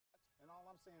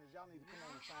saying is y'all need to come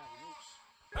on the side with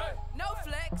me. No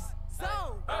flex,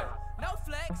 zone. No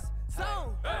flex,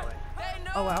 zone.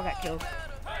 Oh wow, I got killed.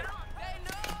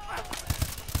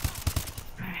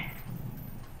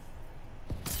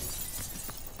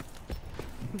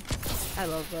 I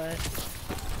love that.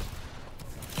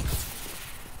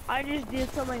 I just did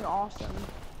something awesome.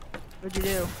 What'd you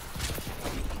do?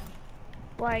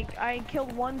 Like, I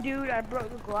killed one dude, I broke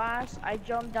the glass, I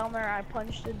jumped down there, I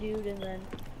punched the dude, and then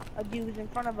a dude was in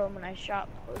front of him, and I shot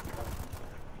both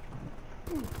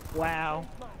of them. Wow.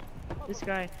 This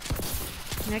guy.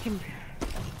 I can.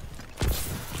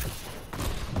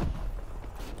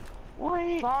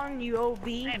 What? On you, OB.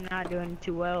 I'm not doing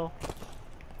too well.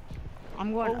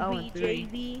 I'm going 0-3.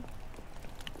 OBJB.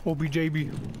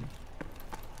 OBJB.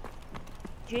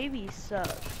 JB sucks.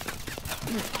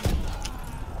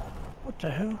 What the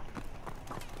hell?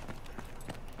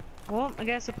 Well, I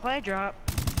got a supply drop.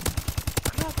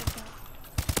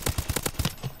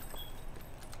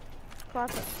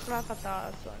 Krakata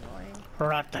is so annoying.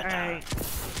 Alright.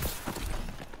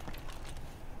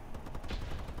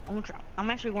 I'm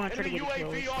actually going to try to get a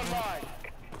kill.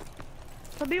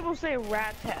 Some people say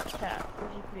rat tap tap,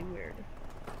 which is pretty weird.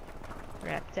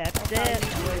 Rat tap tap.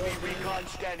 UAV recon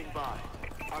standing by.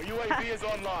 Our UAV is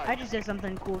online. I just did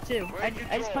something cool too. I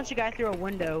just punched a guy through a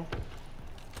window.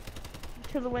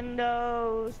 To the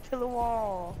windows, to the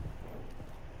wall.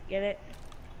 Get it?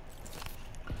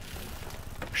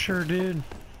 Sure did.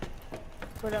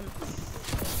 But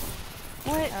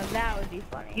What? now that would be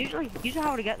funny. Usually I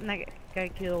would have gotten that guy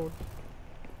killed.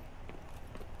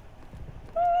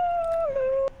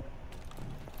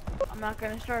 I'm not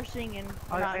gonna start singing.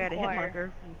 Oh, not I got a hit choir.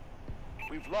 marker.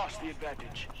 We've lost the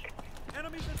advantage.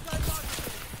 Enemies inside box.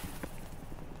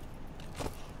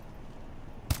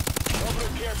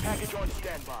 Orbital care package on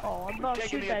standby. Oh, I'm about to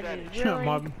Taking shoot the that advantage. dude.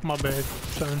 Really? my bad,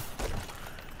 son.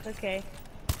 Okay.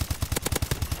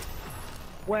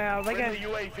 Wow, that Friendly guy.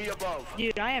 UAV above.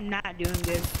 Dude, I am not doing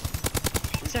good.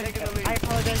 We've So, taken the lead. I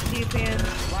apologize to you,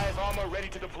 fans. Live armor ready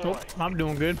to deploy. Nope, I'm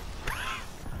doing good.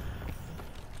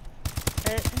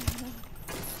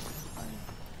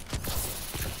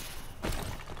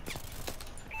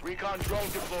 Recon drone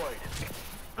deployed.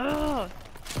 Oh,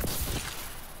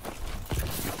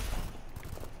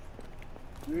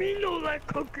 Me know that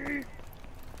cookie.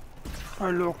 I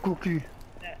love cookie.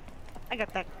 I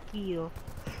got that kill.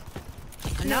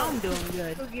 And now I'm doing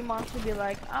good. Cookie Monster be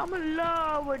like, I'm in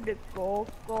love with the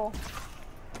coco.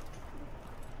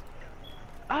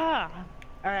 Ah!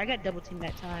 Alright, I got double team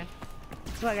that time.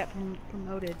 So I got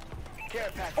promoted. Care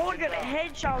package. Oh, I got a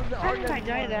headshot with the How did I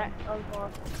die that?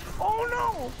 Oh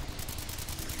no!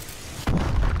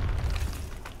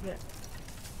 Yeah.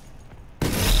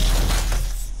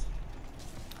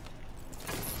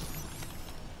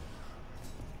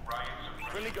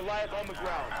 Friendly Goliath on the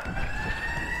ground.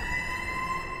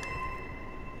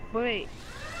 Wait.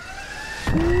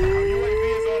 Our UAV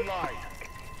is online.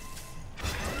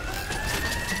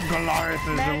 Goliath is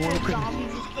Imagine if awoken.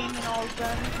 zombies just came in all of a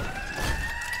sudden.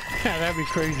 Yeah, that'd be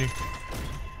crazy.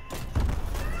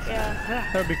 Yeah.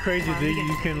 That'd be crazy that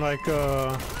you can like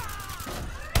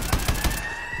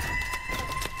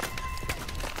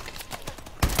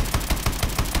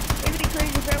It'd be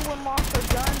crazy if everyone lost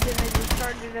their guns and it just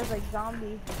started as like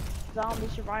zombie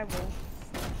survival.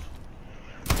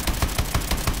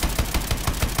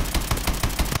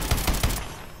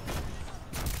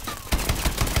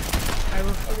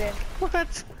 Okay.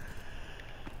 what?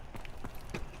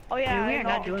 Oh yeah, Dude, we are and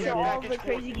not doing to good. all the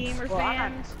crazy gamer Well,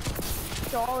 fans.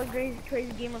 To all the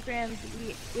crazy gamer fans,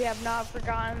 we have not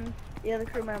forgotten the other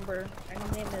crew member, and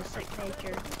his name is Sick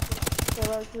Nature. So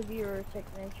those of you are Sick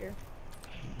Nature.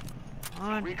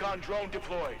 On. Recon drone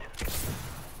deployed.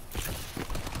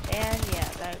 And yeah,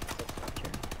 that's Sick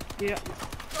Nature. Dude,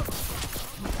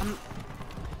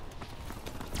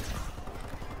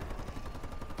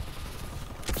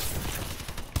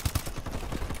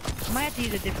 I might have to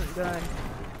use a different gun.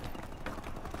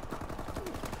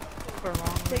 For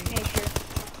long Sick range. Nature.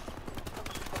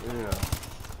 Yeah.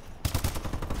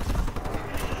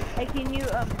 Hey,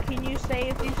 can you say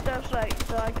a few stuff so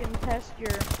I can test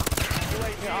your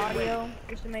audio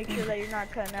just to make sure that you're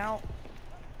not cutting out?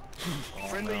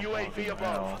 Friendly UAV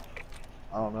above.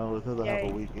 I don't know, it says I have Yeah.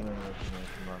 a weak internet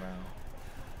connection right now.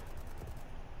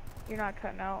 You're not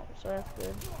cutting out, so that's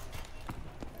good.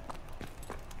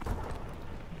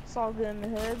 It's all good in the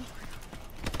hood.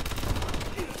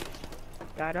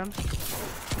 Got him.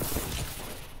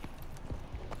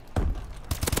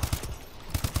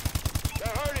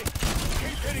 They're hurting.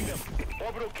 Keep hitting them.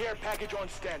 Orbital care package on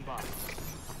standby.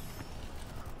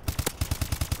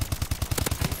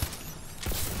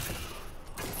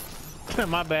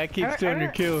 My bad, keep stealing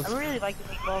your kills. I really like the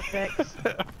paintball effects.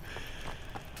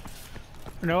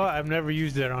 You know what? I've never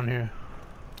used that on here.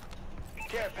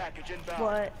 Care package inbound.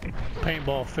 What?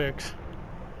 Paintball fix.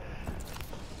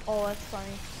 Oh, that's funny.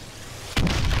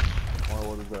 Why,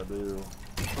 what does that do?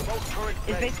 Remote turret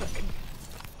It ready. basically,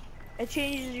 It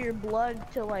changes your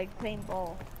blood to like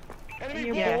paintball. And Enemy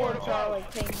your Yeah. bullets are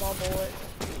like paintball bullets.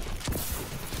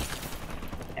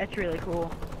 that's really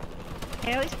cool.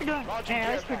 Hey, at least we're doing. Hey,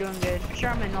 at least we're doing good. Sure,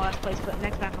 I'm in the last place, but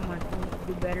next map I'm gonna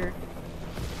do better.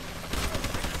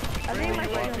 I think my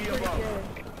Really? doing pretty good.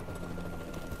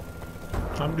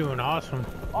 I'm doing awesome.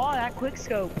 Oh, that quick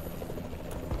scope.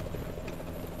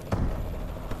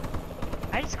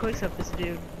 I just quick scope this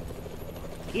dude.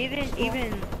 Even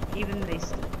they.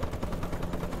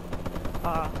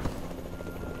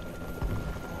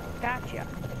 Gotcha.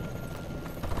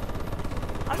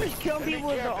 I'm just killing people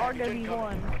with the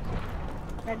RW1.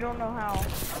 I don't know how.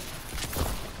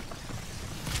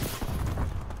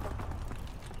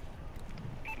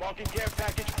 Marking care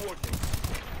package coordinates.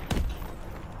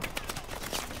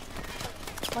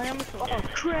 My name is Oh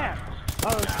crap!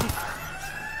 Oh, excuse.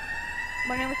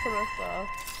 My name is Sarasa.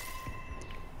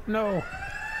 No.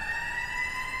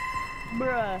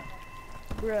 Bruh.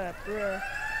 Bruh.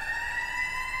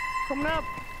 Coming up.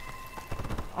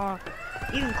 Oh,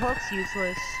 even cloak's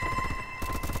useless.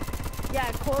 Yeah,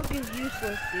 cloak is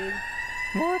useless, dude.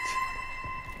 What?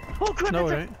 Oh crap! No,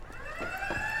 that's it a- ain't.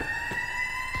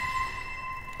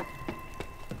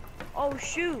 Oh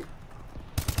shoot.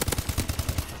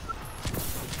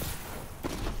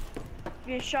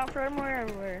 Get shot from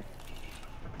everywhere.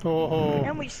 Oh,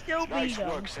 And we still beat Nice them.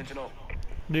 work, Sentinel.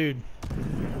 dude.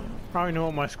 I don't even know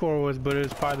what my score was, but it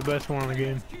was probably the best one in the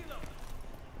game.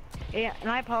 Yeah,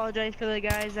 and I apologize for the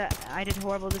guys that I did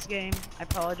horrible this game. I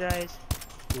apologize.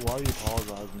 Dude, why are you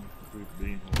apologizing for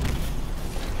being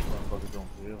horrible? Motherfuckers don't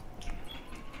fail.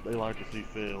 They like to see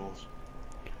fails.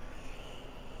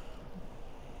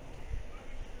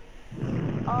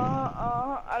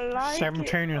 I like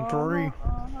 17 it. and 3.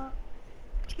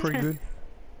 It's pretty good.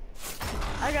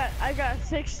 I got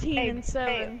 16 and 7.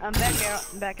 Hey, I'm back out.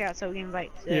 I'm back out so we can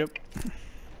invite. Yep.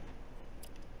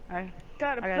 Alright.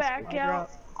 Gotta I gotta back squad out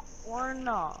or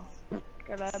not.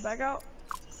 Gotta back out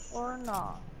or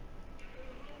not.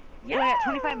 Yeah, I got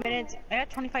 25 minutes. I got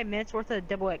 25 minutes worth of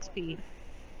double XP.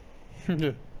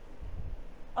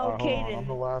 Oh, Hold on, I'm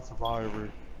the Kayden, last survivor.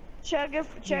 check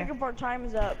if our time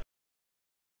is up.